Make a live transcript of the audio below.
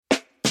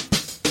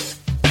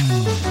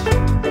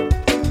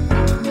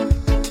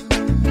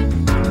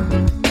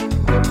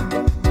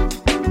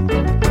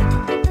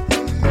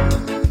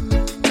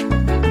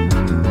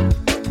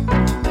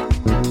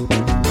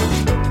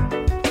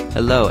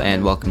Hello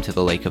and welcome to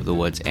the Lake of the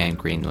Woods and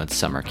Greenwoods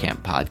Summer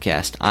Camp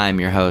Podcast. I'm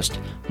your host,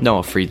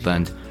 Noah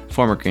Friedland,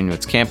 former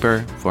Greenwoods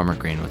camper, former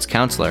Greenwoods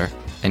counselor,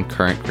 and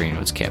current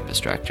Greenwoods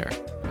campus director.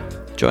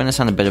 Join us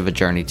on a bit of a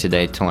journey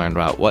today to learn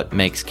about what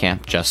makes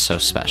camp just so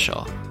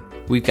special.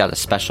 We've got a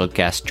special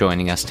guest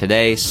joining us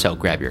today, so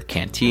grab your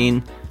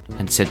canteen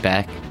and sit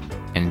back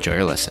and enjoy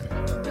your listen.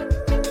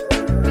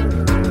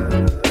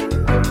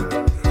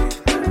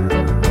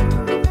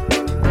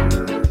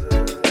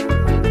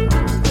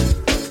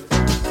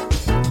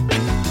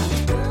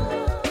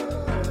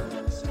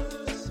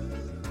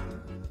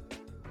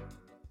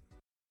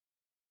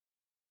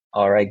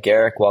 All right,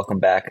 Garrick, welcome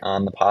back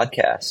on the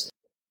podcast.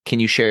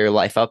 Can you share your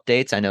life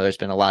updates? I know there's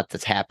been a lot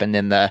that's happened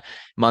in the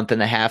month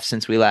and a half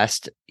since we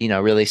last,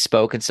 really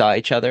spoke and saw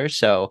each other.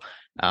 So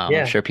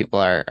I'm sure people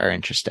are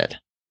interested.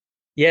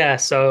 Yeah.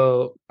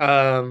 So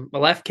I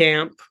left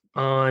camp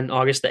on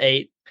August the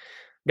 8th,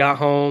 got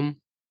home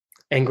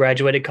and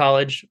graduated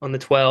college on the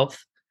 12th.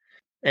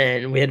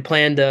 And we had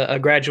planned a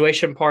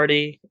graduation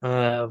party.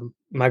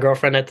 My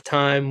girlfriend at the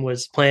time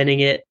was planning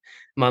it,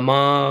 my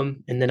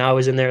mom, and then I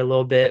was in there a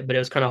little bit, but it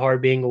was kind of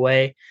hard being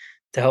away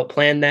to help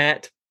plan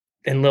that.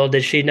 And little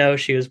did she know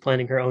she was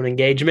planning her own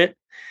engagement.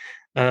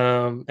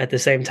 At the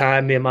same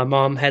time, me and my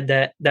mom had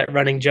that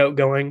running joke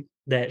going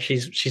that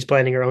she's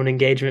planning her own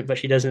engagement, but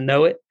she doesn't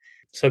know it.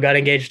 So got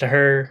engaged to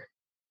her,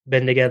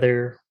 been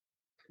together,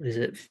 is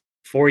it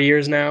 4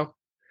 years now?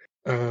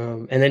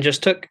 And then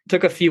just took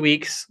a few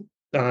weeks,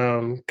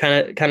 kind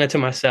of to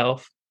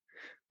myself,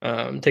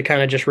 to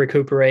kind of just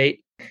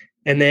recuperate,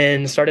 and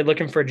then started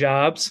looking for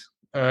jobs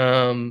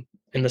in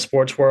the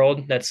sports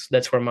world. That's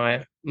where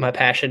my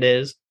passion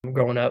is.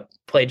 Growing up,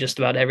 played just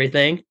about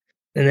everything.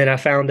 And then I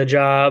found a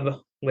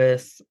job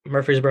with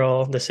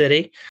Murfreesboro, the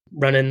city,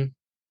 running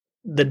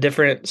the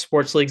different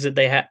sports leagues that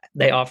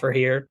they offer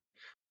here.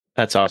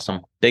 That's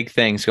awesome. Big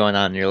things going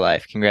on in your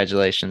life.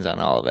 Congratulations on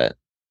all of it.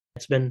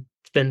 It's been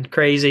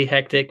crazy,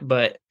 hectic,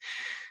 but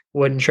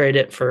wouldn't trade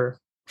it for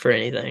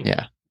anything.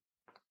 Yeah.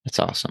 That's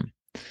awesome.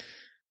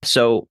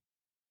 So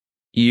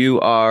you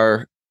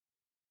are,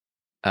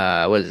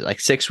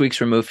 6 weeks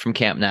removed from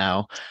camp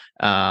now.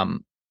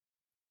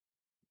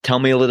 Tell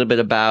me a little bit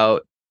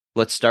about,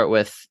 let's start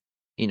with,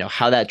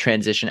 how that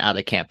transition out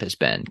of camp has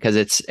been, because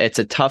it's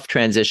a tough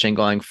transition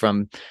going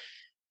from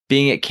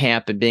being at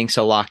camp and being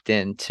so locked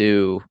in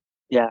to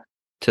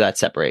that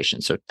separation.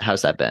 So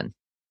how's that been?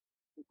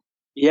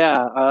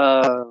 Yeah.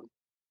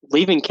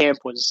 Leaving camp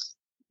was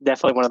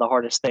definitely one of the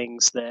hardest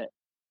things that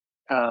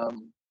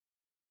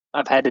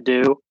I've had to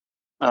do.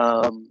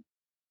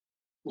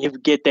 You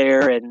get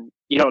there and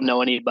you don't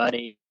know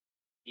anybody.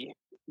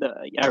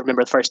 I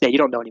remember the first day you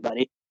don't know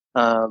anybody,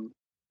 and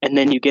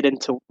then you get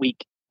into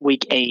week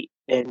 8,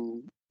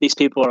 and these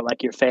people are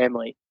like your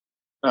family.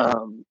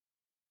 And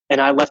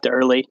I left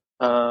early,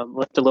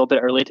 left a little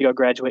bit early to go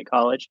graduate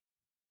college,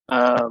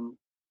 and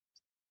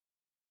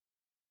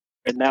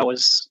that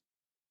was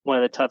one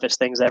of the toughest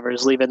things ever,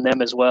 is leaving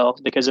them as well,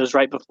 because it was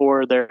right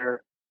before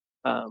their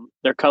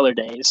color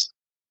days,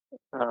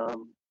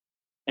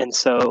 and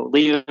so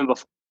leaving them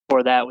before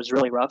that was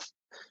really rough.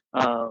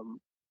 And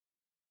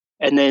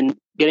then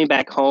getting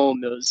back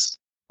home, it was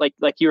like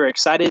you were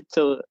excited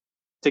to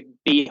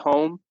be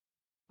home,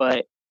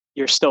 but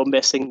you're still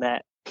missing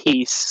that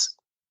piece,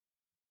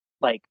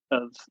 like,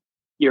 of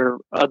your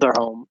other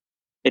home,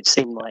 it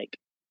seemed like.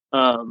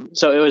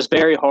 So it was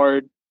very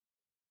hard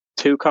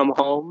to come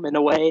home in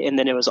a way, and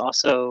then it was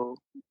also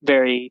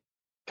very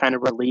kind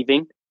of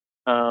relieving,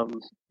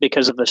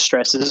 because of the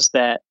stresses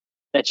that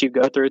you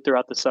go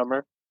throughout the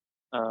summer.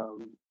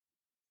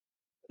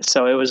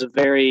 So it was a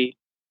very,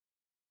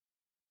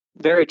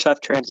 very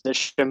tough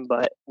transition,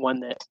 but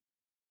one that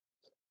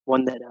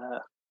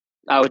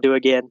I would do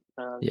again.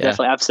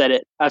 Definitely, I've said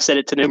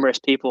it to numerous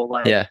people.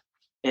 Like,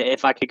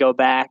 if I could go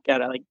back,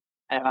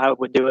 I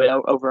would do it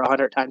over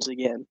 100 times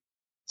again.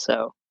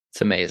 So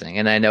it's amazing,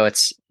 and I know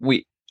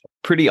we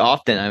pretty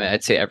often. I mean,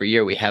 I'd say every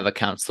year we have a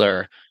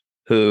counselor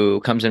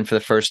who comes in for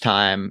the first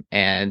time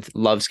and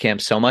loves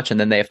camp so much, and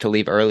then they have to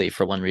leave early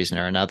for one reason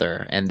or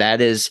another, and that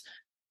is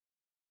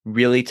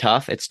really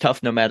tough. It's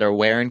tough no matter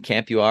where in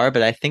camp you are,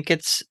 but I think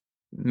it's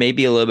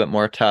maybe a little bit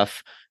more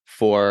tough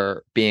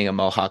for being a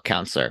Mohawk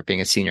counselor, being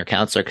a senior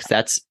counselor,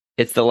 because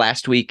it's the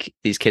last week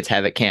these kids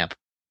have at camp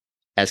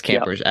as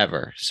campers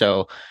ever.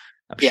 So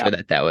I'm sure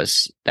that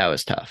was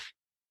tough.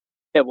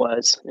 It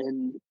was.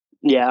 And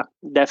yeah,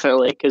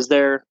 definitely, because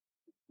they're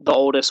the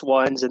oldest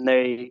ones, and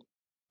they,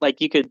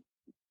 like, you could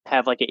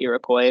have like an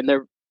Iroquois, and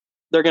they're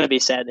going to be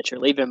sad that you're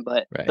leaving,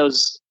 but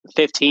those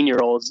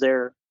 15-year-olds,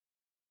 they're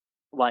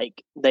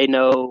like, they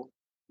know,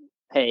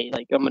 hey,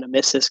 like, I'm going to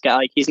miss this guy.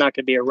 Like, he's not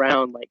going to be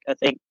around. Like, I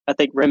think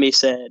Remy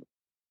said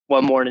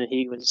one morning,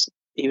 he was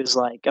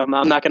like, I'm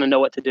not going to know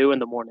what to do in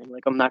the morning.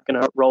 Like, I'm not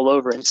going to roll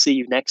over and see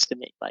you next to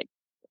me. Like,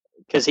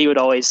 because he would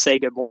always say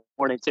good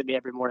morning to me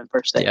every morning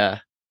first thing. Yeah.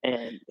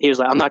 And he was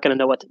like, I'm not going to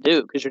know what to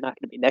do because you're not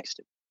going to be next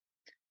to me.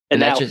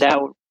 And that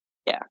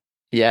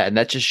Yeah, and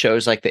that just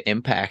shows like the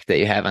impact that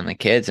you have on the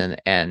kids,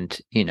 and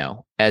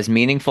as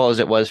meaningful as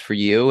it was for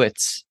you,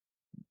 it's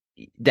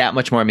that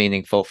much more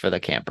meaningful for the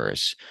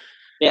campers.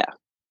 Yeah,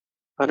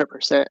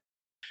 100%.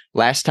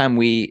 Last time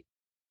we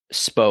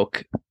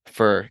spoke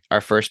for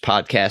our first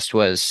podcast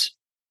was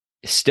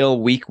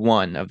still week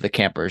 1 of the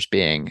campers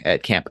being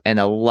at camp, and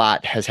a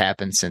lot has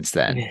happened since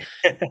then.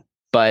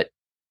 But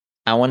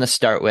I want to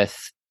start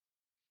with,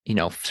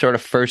 sort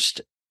of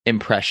first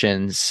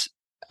impressions,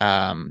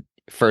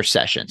 first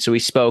session. So we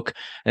spoke,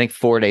 I think,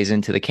 4 days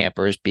into the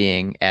campers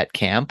being at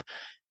camp.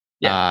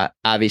 Yeah.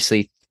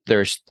 Obviously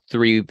there's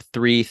three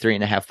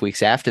and a half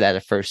weeks after that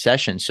at first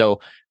session.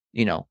 So,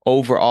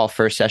 overall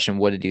first session,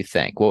 what did you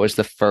think? What was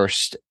the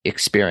first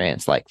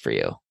experience like for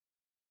you?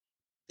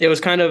 It was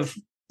kind of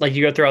like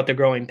you go throughout the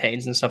growing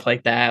pains and stuff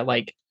like that.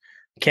 Like,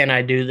 can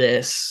I do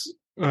this?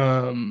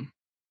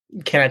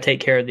 Can I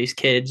take care of these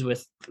kids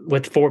with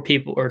 4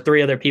 people or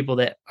 3 other people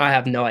that I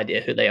have no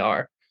idea who they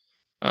are?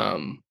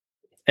 And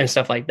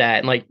stuff like that.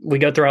 And like we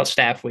go throughout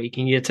staff week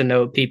and you get to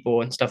know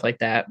people and stuff like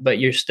that, but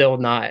you're still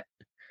not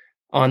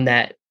on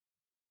that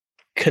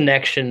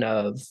connection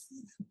of,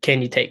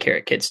 can you take care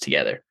of kids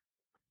together?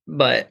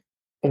 But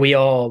we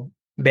all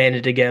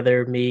banded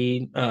together,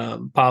 me,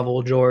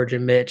 Pavel, George,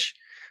 and Mitch,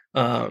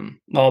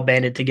 all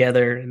banded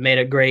together and made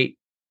a great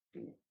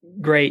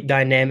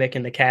dynamic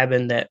in the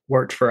cabin that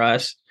worked for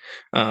us.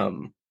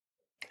 And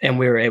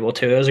we were able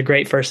to. It was a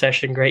great first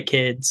session, great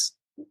kids.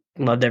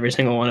 Loved every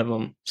single one of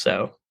them.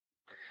 So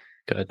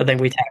good. I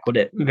think we tackled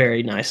it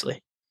very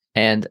nicely.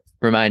 And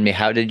remind me,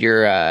 how did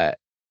your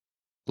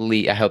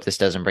league, I hope this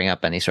doesn't bring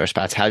up any sore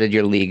spots, how did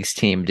your league's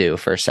team do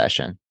first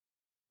session?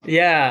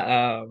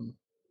 Yeah,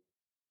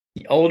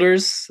 the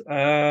Olders,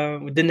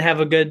 we didn't have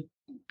a good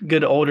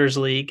Olders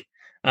league.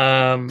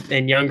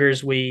 And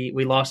Youngers, we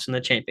lost in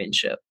the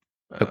championship.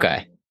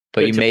 Okay,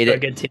 but you made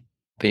it. Good team.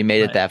 But you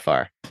made it that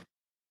far.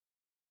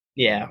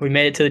 Yeah, we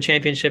made it to the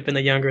championship in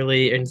the Younger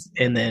league,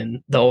 and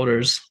then the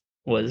Olders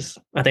was,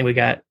 I think we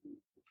got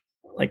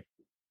like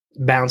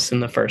bounced in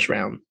the first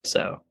round.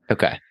 So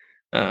okay,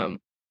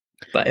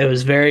 but it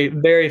was very,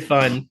 very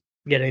fun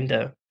getting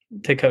to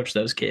coach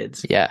those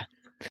kids. Yeah,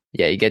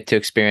 you get to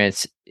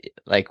experience,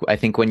 like, I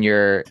think when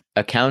you're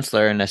a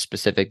counselor in a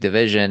specific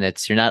division,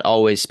 you're not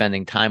always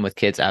spending time with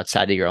kids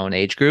outside of your own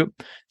age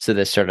group. So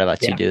this sort of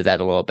lets you do that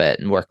a little bit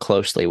and work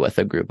closely with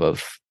a group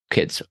of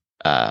kids,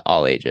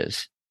 all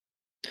ages.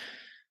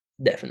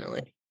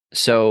 Definitely.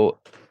 So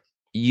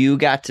you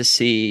got to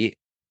see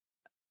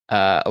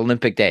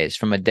Olympic days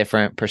from a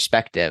different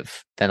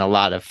perspective than a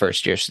lot of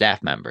first year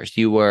staff members.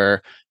 You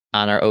were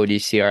on our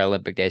ODCR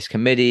Olympic Days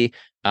committee.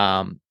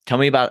 Tell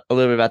me a little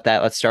bit about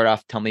that. Let's start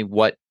off. Tell me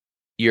what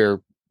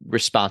your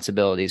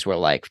responsibilities were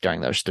like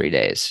during those 3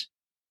 days.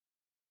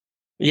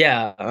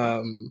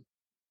 Yeah.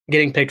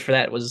 Getting picked for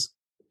that was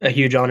a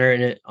huge honor,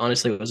 and it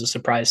honestly was a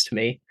surprise to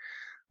me.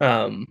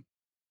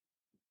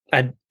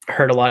 I'd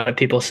heard a lot of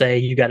people say,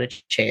 you got a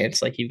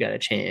chance, like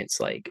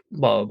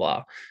blah, blah,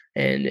 blah.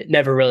 And it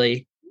never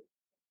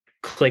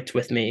clicked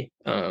with me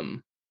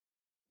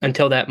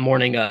until that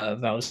morning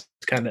of.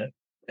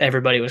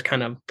 Everybody was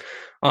kind of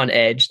on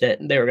edge that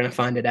they were going to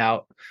find it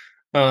out.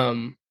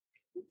 And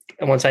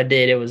once I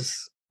did, it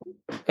was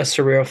a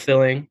surreal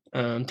feeling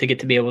to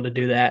get to be able to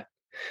do that.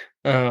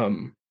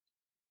 The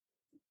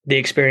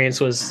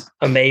experience was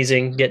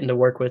amazing, getting to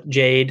work with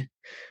Jade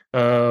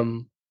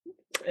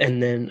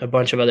and then a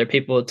bunch of other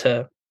people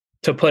to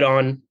put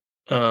on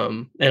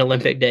an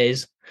Olympic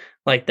Days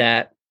like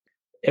that.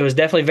 It was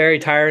definitely very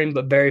tiring,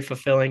 but very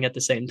fulfilling at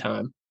the same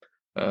time.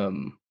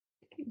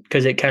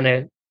 Because it kind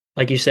of,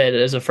 like you said,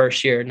 as a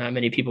first year, not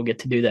many people get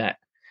to do that.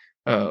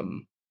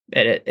 And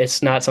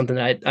it's not something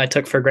that I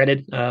took for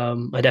granted.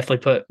 I definitely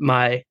put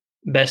my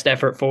best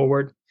effort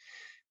forward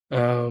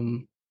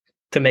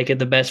to make it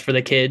the best for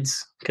the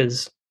kids,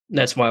 because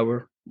that's why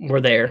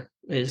we're there,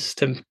 is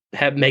to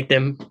let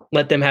them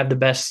have the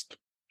best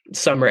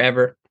summer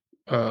ever.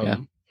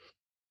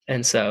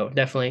 And so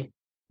definitely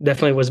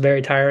was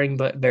very tiring,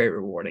 but very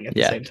rewarding at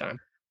the same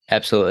time.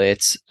 Absolutely.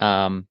 It's,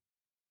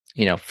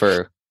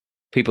 for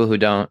people who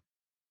don't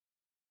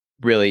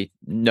really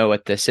know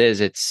what this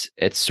is, it's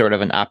sort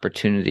of an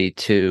opportunity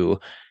to,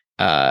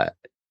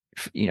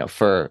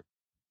 for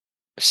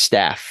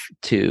staff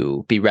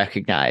to be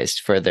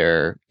recognized for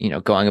their,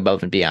 going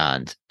above and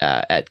beyond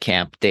at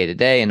camp day to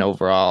day. And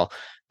overall,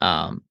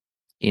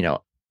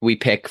 we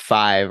pick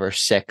 5 or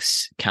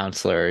 6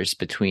 counselors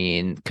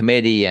between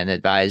committee and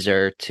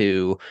advisor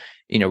to,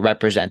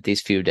 represent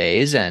these few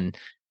days. And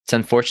it's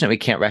unfortunate we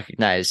can't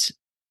recognize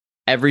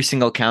every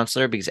single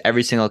counselor, because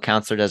every single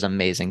counselor does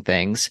amazing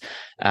things.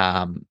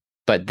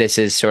 But this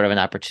is sort of an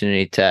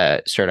opportunity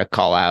to sort of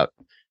call out,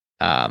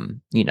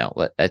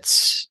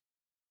 it's,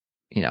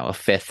 a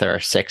 5th or a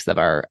 6th of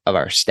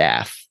our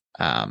staff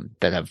that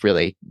have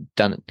really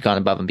gone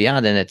above and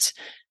beyond. And it's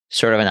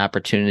sort of an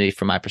opportunity,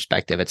 from my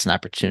perspective, it's an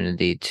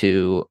opportunity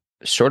to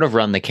sort of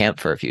run the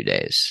camp for a few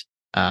days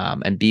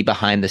and be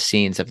behind the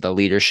scenes of the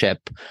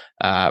leadership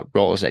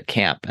roles at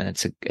camp. And I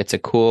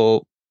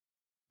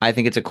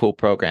think it's a cool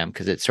program,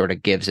 because it sort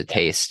of gives a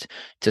taste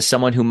to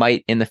someone who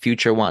might in the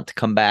future want to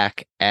come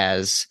back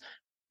as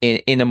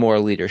in a more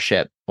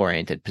leadership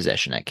oriented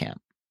position at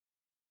camp.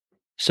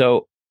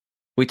 So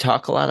we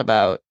talk a lot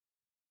about,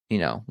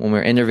 when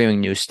we're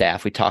interviewing new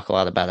staff, we talk a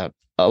lot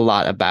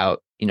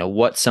about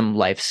what some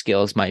life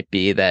skills might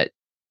be that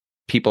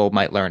people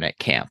might learn at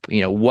camp.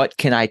 What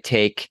can I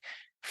take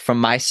from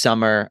my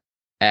summer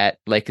at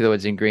Lake of the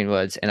Woods and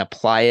Greenwoods and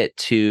apply it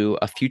to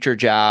a future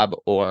job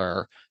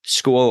or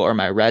school or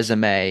my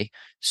resume?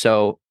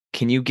 So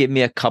can you give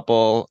me a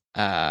couple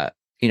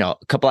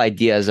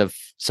ideas of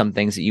some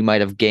things that you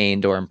might have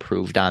gained or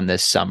improved on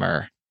this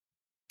summer?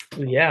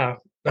 Yeah.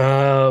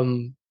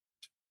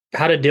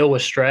 How to deal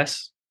with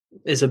stress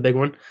is a big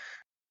one.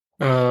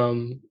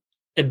 And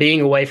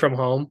being away from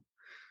home,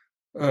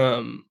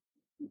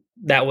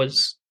 that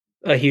was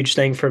a huge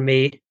thing for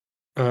me.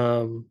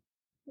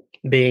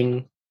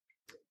 Being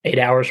 8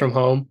 hours from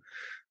home,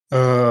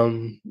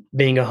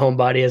 being a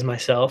homebody as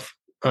myself.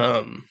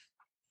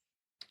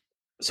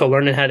 So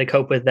learning how to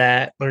cope with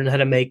that, learning how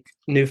to make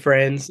new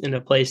friends in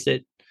a place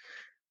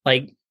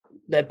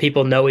that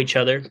people know each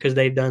other, because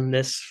they've done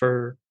this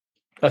for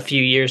a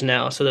few years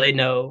now. So they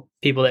know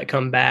people that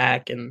come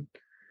back, and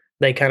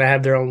they kind of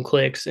have their own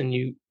cliques, and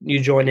you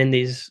join in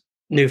these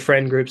new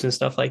friend groups and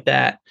stuff like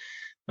that.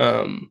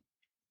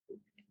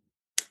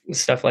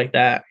 Stuff like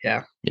that.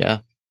 Yeah. Yeah.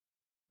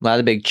 A lot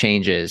of big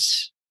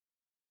changes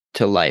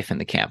to life in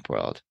the camp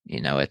world.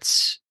 It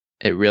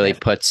really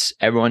puts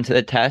everyone to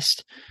the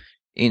test,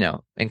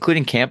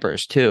 including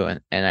campers too.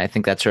 And I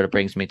think that sort of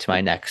brings me to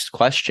my next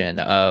question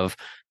of,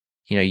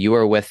 you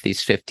were with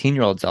these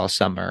 15-year-olds all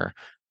summer.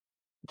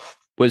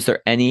 Was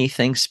there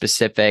anything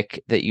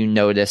specific that you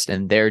noticed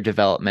in their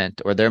development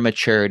or their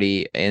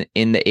maturity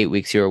in the 8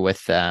 weeks you were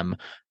with them?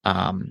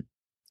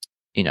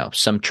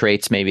 Some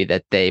traits maybe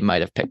that they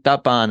might have picked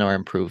up on or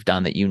improved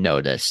on that you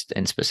noticed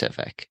in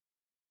specific?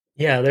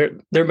 Yeah,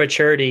 their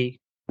maturity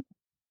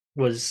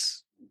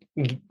was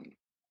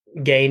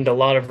gained a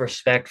lot of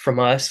respect from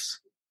us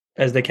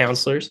as the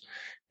counselors,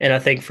 and I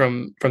think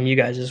from you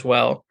guys as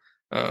well,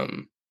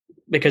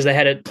 because they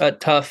had a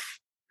tough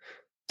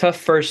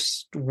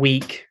first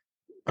week.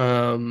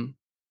 Kind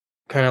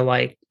of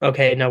like,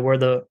 okay, now we're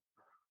the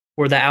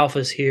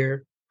alphas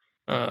here.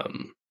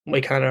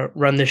 We kind of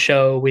run the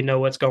show. We know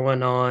what's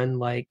going on.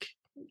 Like,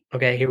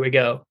 okay, here we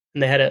go.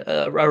 And they had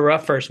a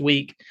rough first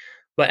week,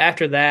 but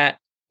after that,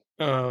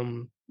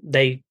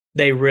 they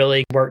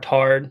really worked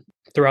hard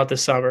throughout the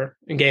summer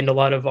and gained a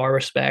lot of our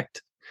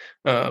respect,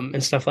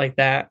 and stuff like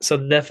that. So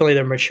definitely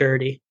their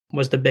maturity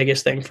was the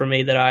biggest thing for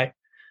me that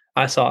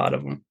I saw out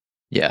of them.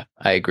 Yeah,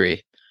 I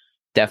agree.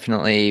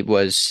 Definitely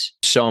was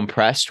so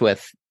impressed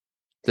with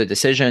the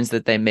decisions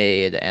that they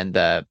made and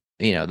the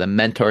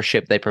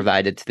mentorship they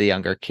provided to the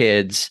younger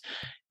kids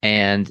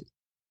and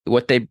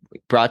what they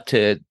brought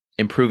to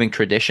improving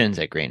traditions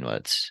at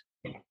Greenwoods.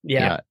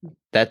 Yeah.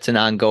 That's an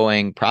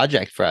ongoing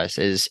project for us,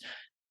 is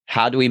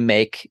how do we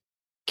make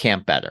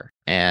camp better?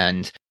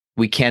 And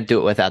we can't do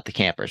it without the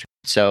campers.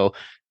 So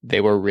they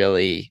were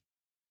really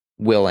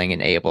willing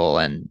and able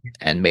and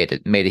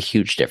made a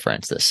huge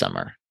difference this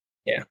summer.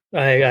 Yeah,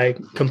 I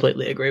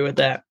completely agree with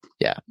that.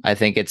 Yeah, I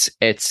think it's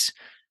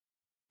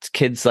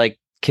kids like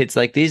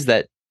these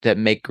that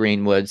make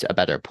Greenwoods a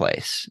better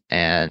place,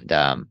 and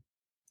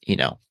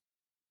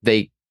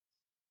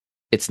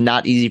it's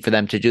not easy for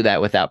them to do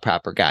that without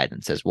proper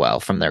guidance as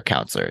well from their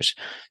counselors.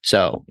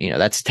 So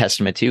that's a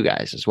testament to you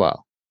guys as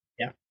well.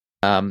 Yeah.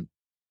 I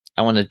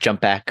want to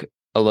jump back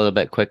a little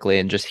bit quickly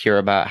and just hear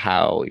about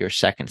how your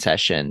second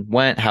session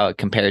went, how it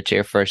compared to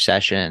your first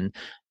session.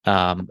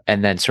 And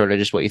then sort of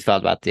just what you thought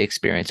about the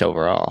experience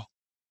overall.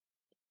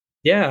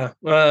 Yeah.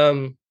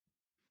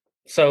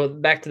 So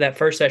back to that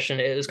first session,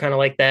 it was kind of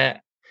like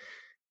that.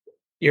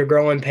 You're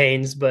growing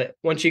pains, but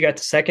once you got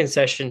to second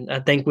session,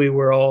 I think we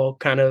were all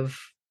kind of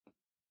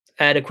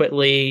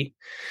adequately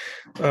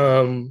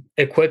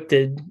equipped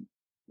to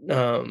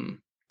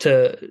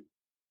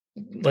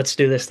let's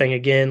do this thing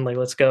again. Like,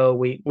 let's go.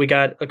 We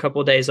got a couple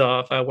of days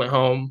off. I went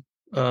home,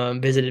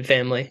 visited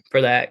family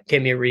for that.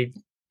 Gave me a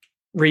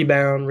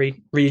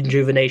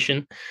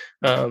rejuvenation,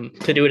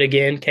 to do it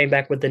again. Came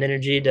back with an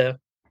energy to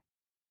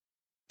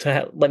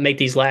make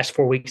these last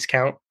 4 weeks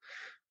count.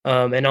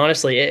 And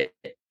honestly,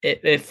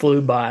 it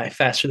flew by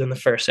faster than the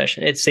first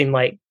session. It seemed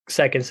like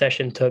second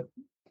session took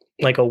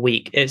like a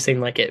week. It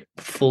seemed like it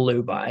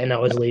flew by, and I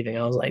was leaving.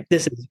 I was like,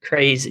 this is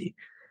crazy.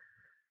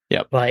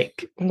 Yep.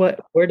 Like,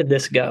 where did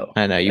this go?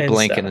 I know, you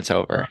blink and it's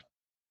over.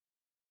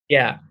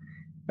 Yeah.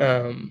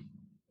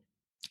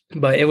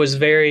 But it was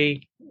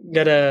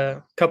got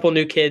a couple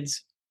new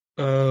kids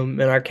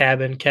in our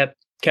cabin, kept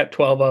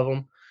 12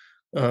 of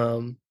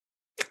them.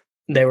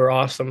 They were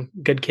awesome,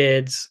 good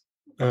kids.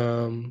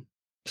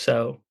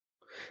 So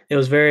it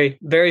was very,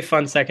 very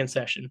fun second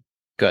session.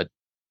 Good.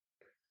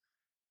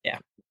 Yeah.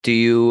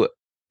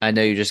 I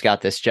know you just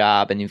got this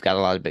job and you've got a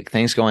lot of big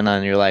things going on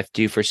in your life.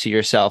 Do you foresee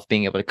yourself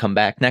being able to come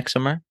back next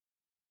summer?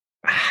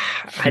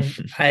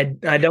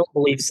 I don't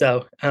believe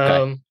so.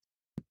 Okay.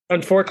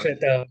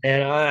 Unfortunate though,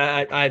 and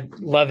I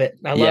love it.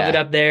 I love it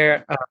up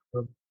there.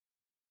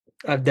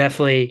 I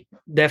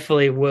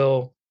definitely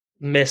will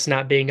miss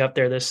not being up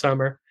there this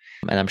summer.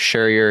 And I'm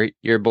sure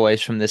your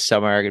boys from this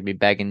summer are going to be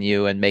begging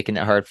you and making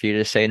it hard for you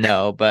to say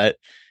no, but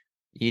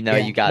you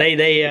got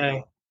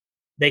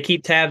they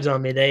keep tabs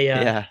on me.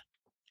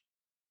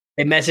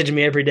 They message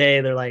me every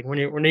day. They're like, when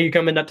are you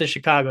coming up to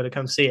Chicago to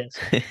come see us?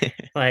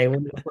 Like,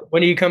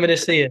 when are you coming to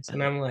see us?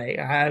 And I'm like,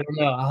 I don't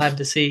know. I'll have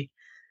to see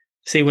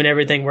when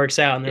everything works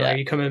out. And they're like, are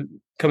you coming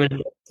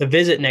to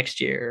visit next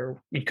year? Or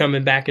are you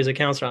coming back as a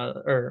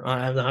counselor? Or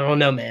I don't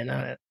know,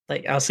 man.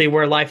 I'll see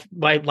where life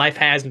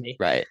has me.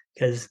 Right.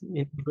 Because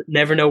you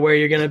never know where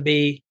you're going to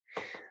be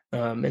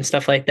and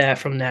stuff like that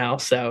from now.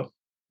 So.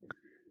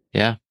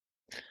 Yeah.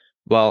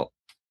 Well,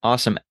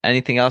 awesome.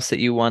 Anything else that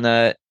you want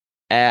to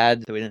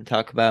add that we didn't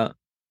talk about?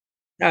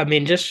 I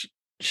mean, just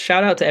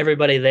shout out to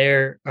everybody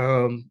there.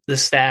 The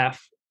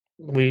staff,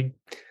 we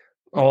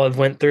all have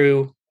went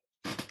through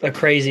a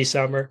crazy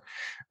summer.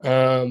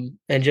 And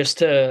just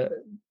to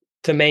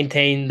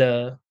maintain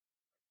the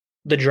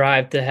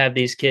drive to have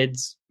these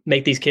kids,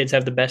 make these kids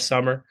have the best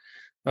summer.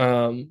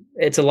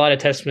 It's a lot of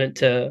testament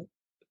to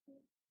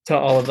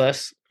all of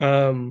us.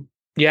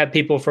 You have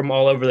people from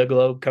all over the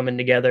globe coming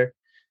together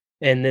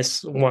in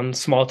this one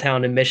small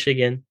town in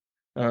Michigan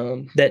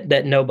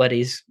that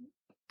nobody's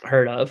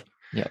heard of.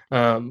 Yeah.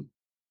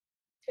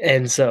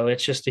 And so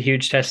it's just a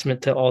huge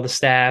testament to all the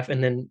staff,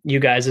 and then you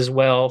guys as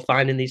well,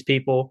 finding these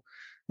people.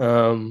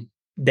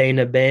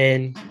 Dana,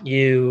 Ben,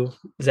 you,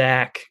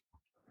 Zach,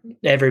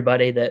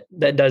 everybody that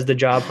does the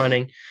job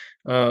hunting.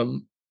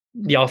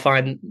 Y'all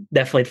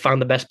definitely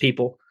find the best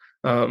people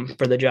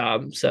for the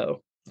job.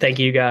 So thank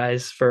you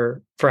guys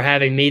for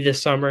having me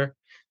this summer.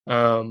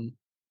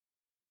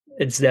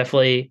 It's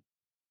definitely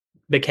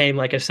became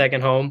like a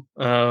second home.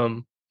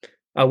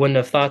 I wouldn't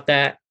have thought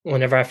that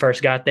whenever I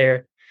first got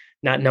there,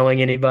 not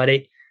knowing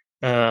anybody,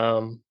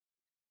 and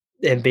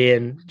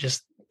being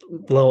just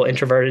a little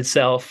introverted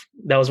self.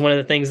 That was one of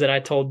the things that I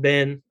told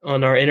Ben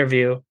on our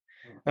interview,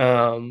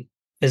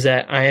 is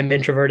that I am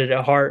introverted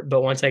at heart,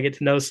 but once I get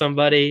to know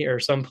somebody or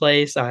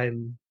someplace,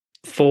 I'm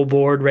full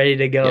board, ready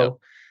to go.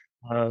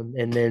 Yep.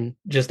 And then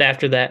just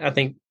after that, I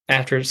think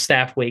after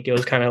staff week, it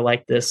was kind of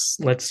like this,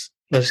 let's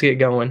get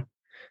going.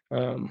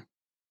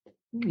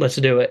 Let's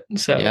do it.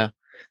 So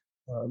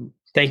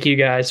thank you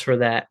guys for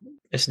that.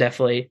 It's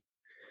definitely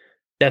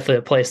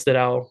a place that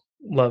I'll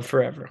love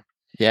forever.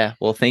 Yeah.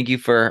 Well, thank you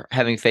for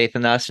having faith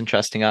in us and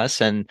trusting us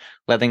and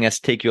letting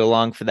us take you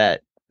along for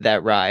that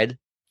ride.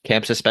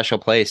 Camp's a special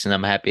place, and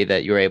I'm happy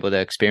that you were able to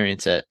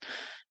experience it.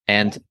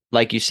 And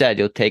like you said,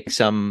 you'll take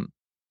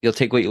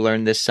what you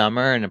learned this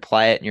summer and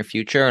apply it in your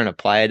future, and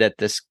apply it at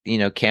this,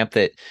 camp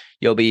that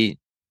you'll be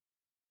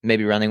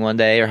maybe running one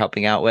day or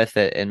helping out with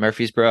in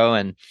Murfreesboro.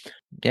 And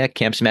yeah,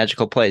 camp's a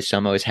magical place. So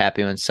I'm always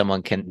happy when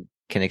someone can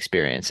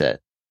experience it.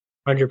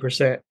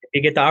 100%. If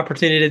you get the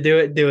opportunity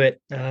to do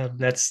it.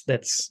 That's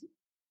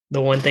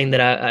the one thing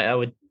that I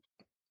would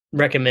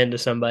recommend to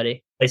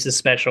somebody. Place is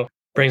special.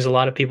 Brings a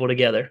lot of people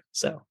together.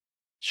 So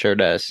sure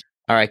does.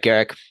 All right,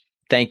 Garrick,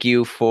 thank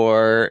you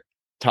for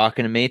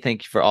talking to me.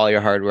 Thank you for all your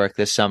hard work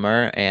this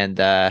summer, and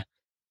we'll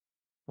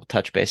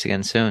touch base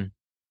again soon.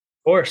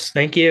 Of course.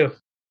 Thank you.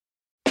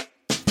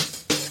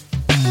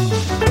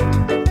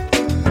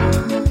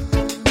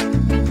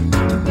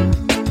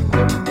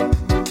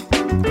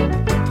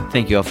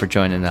 Thank you all for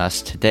joining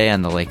us today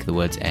on the Lake of the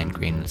Woods and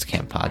Greenwoods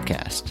Camp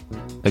podcast.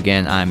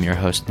 Again, I'm your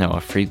host,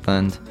 Noah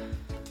Friedland.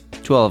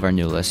 To all of our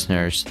new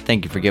listeners,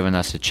 thank you for giving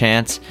us a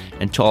chance.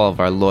 And to all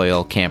of our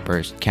loyal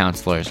campers,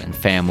 counselors, and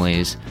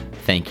families,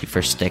 thank you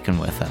for sticking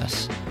with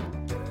us.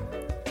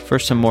 For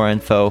some more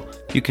info,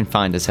 you can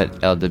find us at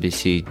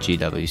lwcgwc.com.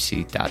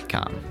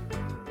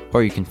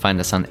 Or you can find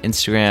us on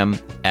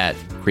Instagram at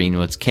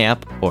Greenwoods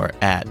Camp or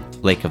at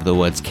Lake of the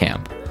Woods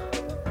Camp.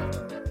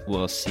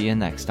 We'll see you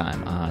next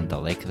time on the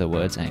Lake of the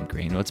Woods and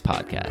Greenwoods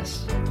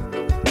podcast.